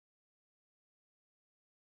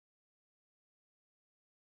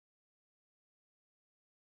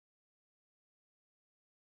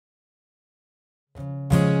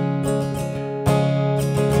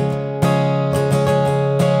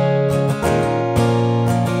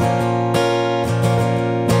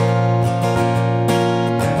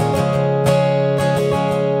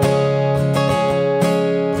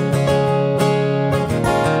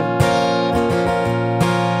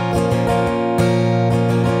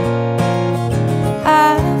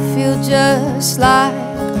just like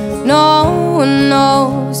no one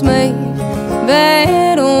knows me.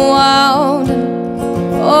 Better wild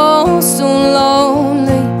and oh so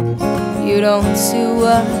lonely. You don't see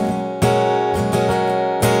why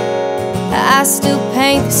I still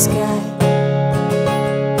paint the sky.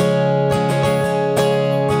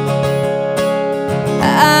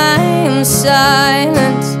 I am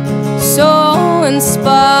silent, so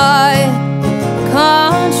inspired.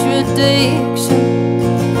 Contradiction,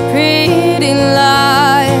 pretty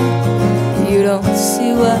liar. You don't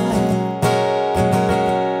see why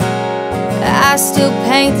I still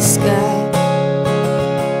paint the sky.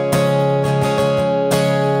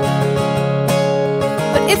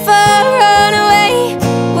 But if I run away,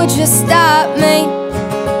 would you stop me?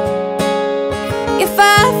 If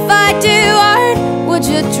I fight too hard, would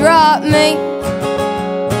you drop me?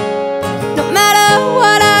 No matter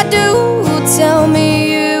what I do, tell me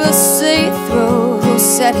you will see through. Who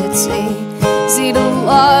said it's easy to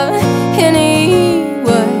love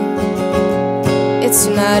anyway? It's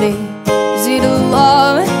not easy to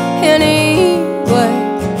love anyway.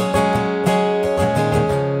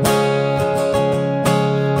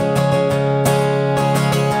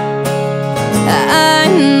 I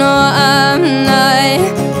know I'm not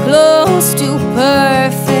close to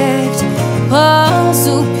perfect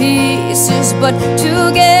puzzle pieces, but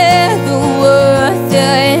together worth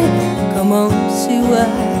it. Come on, see why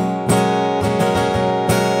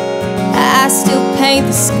I still paint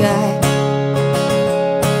the sky.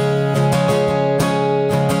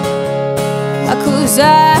 'Cause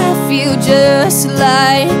I feel just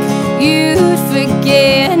like you'd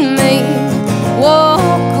forget me,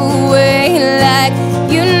 walk away like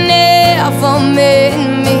you never met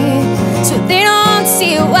me. So they don't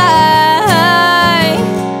see why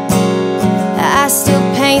I still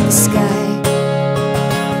paint the sky.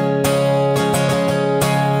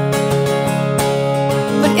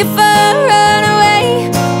 But if I run away,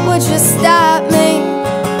 would you stop me?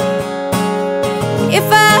 If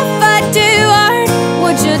I fight too hard,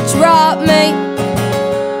 would you drop me?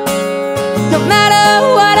 No matter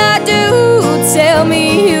what I do, tell me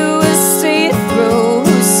you will see through.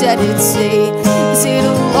 Who said it's easy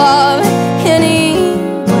to love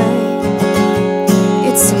anyway?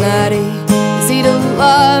 It's not easy to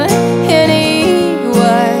love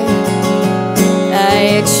anyway.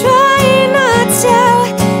 I try not to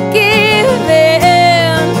give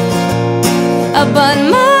in, but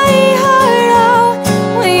my heart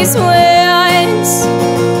always wins.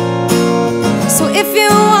 So if you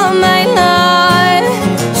want my love,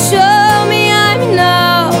 show me I'm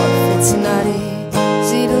enough. It's not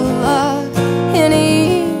easy to love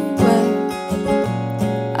anyway.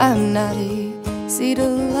 I'm not easy to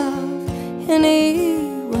love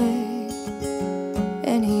anyway.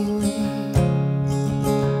 Anyway.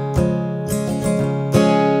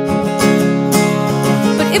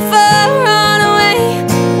 But if I